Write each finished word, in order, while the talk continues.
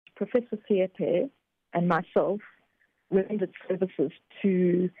Professor Siepe and myself rendered services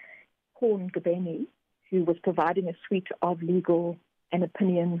to Paul Ngubeni, who was providing a suite of legal and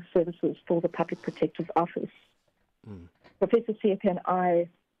opinion services for the Public Protector's Office. Professor Siepe and I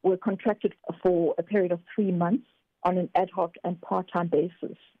were contracted for a period of 3 months on an ad hoc and part-time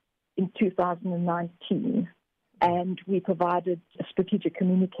basis in 2019, and we provided strategic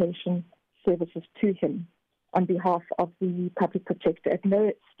communication services to him on behalf of the Public Protector. At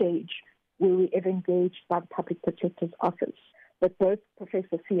no stage were we ever engaged by the Public Protector's Office, but both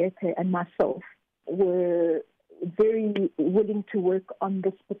Professor Siepe and myself were very willing to work on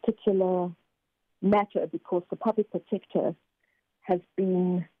this particular matter because the Public Protector has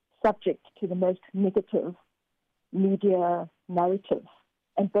been subject to the most negative media narrative.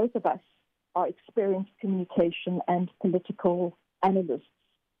 And both of us are experienced communication and political analysts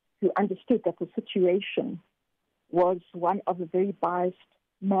who understood that the situation was one of a very biased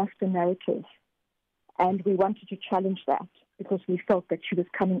master narrative. And we wanted to challenge that because we felt that she was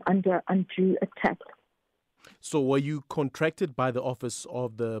coming under undue attack. So were you contracted by the Office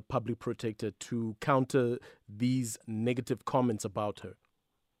of the Public Protector to counter these negative comments about her?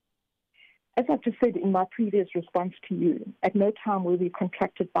 As I've just said in my previous response to you, at no time were we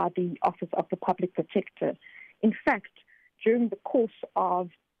contracted by the Office of the Public Protector. In fact, during the course of,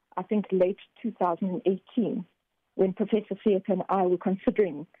 I think, late 2018, when Professor Siepe and I were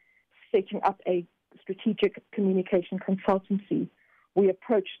considering setting up a strategic communication consultancy, we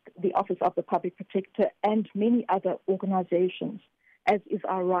approached the Office of the Public Protector and many other organizations, as is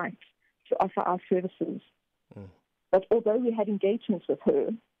our right, to offer our services. But although we had engagements with her,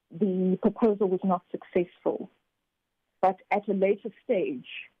 the proposal was not successful. But at a later stage,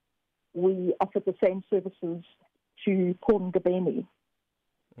 we offered the same services to Paul Ngubeni.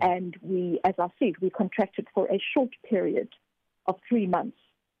 And we, as I said, we contracted for a short period of 3 months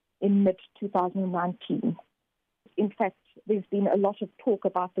in mid-2019. In fact, there's been a lot of talk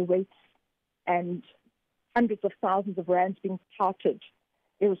about the rates and hundreds of thousands of rands being charged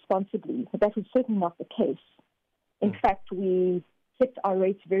irresponsibly. But that was certainly not the case. In fact, we kept our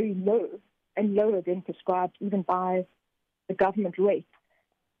rates very low and lower than prescribed even by the government rate.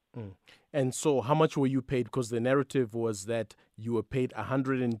 And so how much were you paid? Because the narrative was that you were paid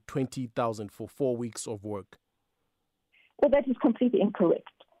 $120,000 for 4 weeks of work. Well, that is completely incorrect.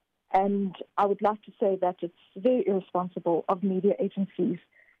 And I would like to say that it's very irresponsible of media agencies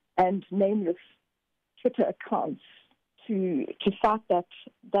and nameless Twitter accounts to cite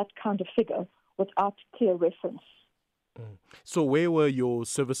that kind of figure without clear reference. So where were your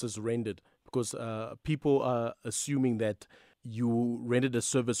services rendered? Because people are assuming that you rendered a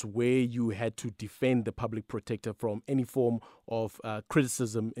service where you had to defend the Public Protector from any form of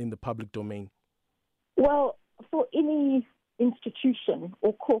criticism in the public domain. Well, for any institution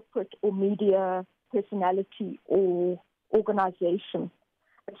or corporate or media personality or organization,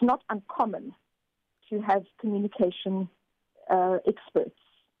 it's not uncommon to have communication experts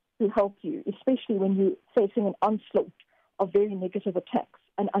who help you, especially when you're facing an onslaught of very negative attacks,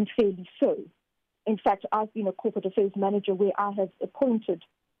 and unfairly so. In fact, I've been a corporate affairs manager where I have appointed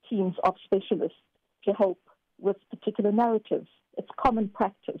teams of specialists to help with particular narratives. It's common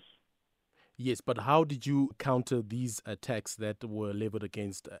practice. Yes, but how did you counter these attacks that were leveled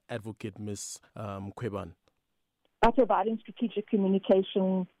against Advocate Ms. Mkhwebane? By providing strategic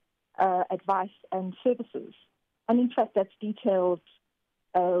communication advice and services. And in fact, that's detailed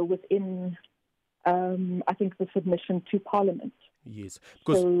within, I think, the submission to Parliament. Yes,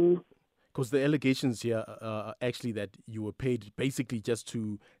 because the allegations here are actually that you were paid basically just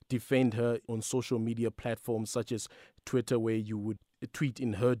to defend her on social media platforms such as Twitter, where you would tweet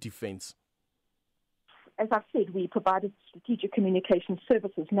in her defense. As I've said, we provided strategic communication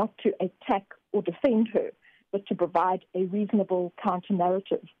services not to attack or defend her, but to provide a reasonable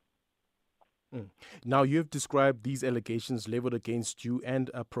counter-narrative. Now, you have described these allegations leveled against you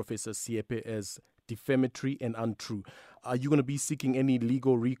and Professor Siepe as defamatory and untrue. Are you going to be seeking any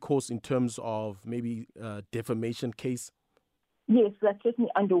legal recourse in terms of maybe defamation case? Yes, that's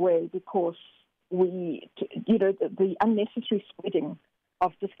certainly underway because the unnecessary spreading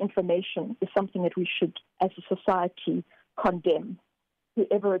of disinformation is something that we should, as a society, condemn,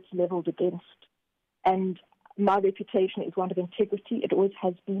 whoever it's leveled against. And my reputation is one of integrity. It always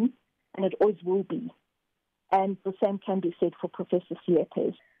has been, and it always will be. And the same can be said for Professor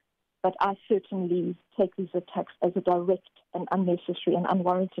Siepe's. But I certainly take these attacks as a direct and unnecessary and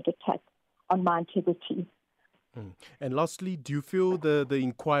unwarranted attack on my integrity. And lastly, do you feel the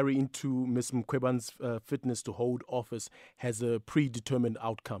inquiry into Ms. Mkhwebane's fitness to hold office has a predetermined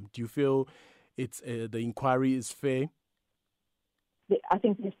outcome? Do you feel the inquiry is fair? I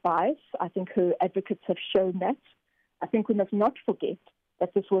think there's bias. I think her advocates have shown that. I think we must not forget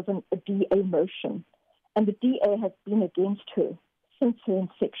that this was a DA motion, and the DA has been against her since her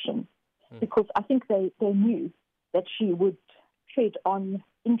inception, because I think they knew that she would tread on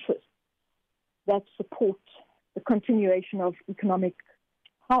interests that support the continuation of economic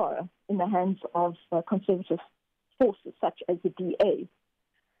power in the hands of conservative forces such as the DA.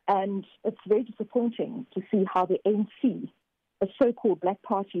 And it's very disappointing to see how the ANC, a so-called black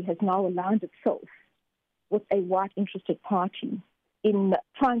party, has now aligned itself with a white-interested party in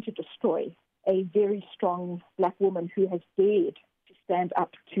trying to destroy a very strong black woman who has dared to stand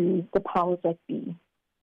up to the powers that be.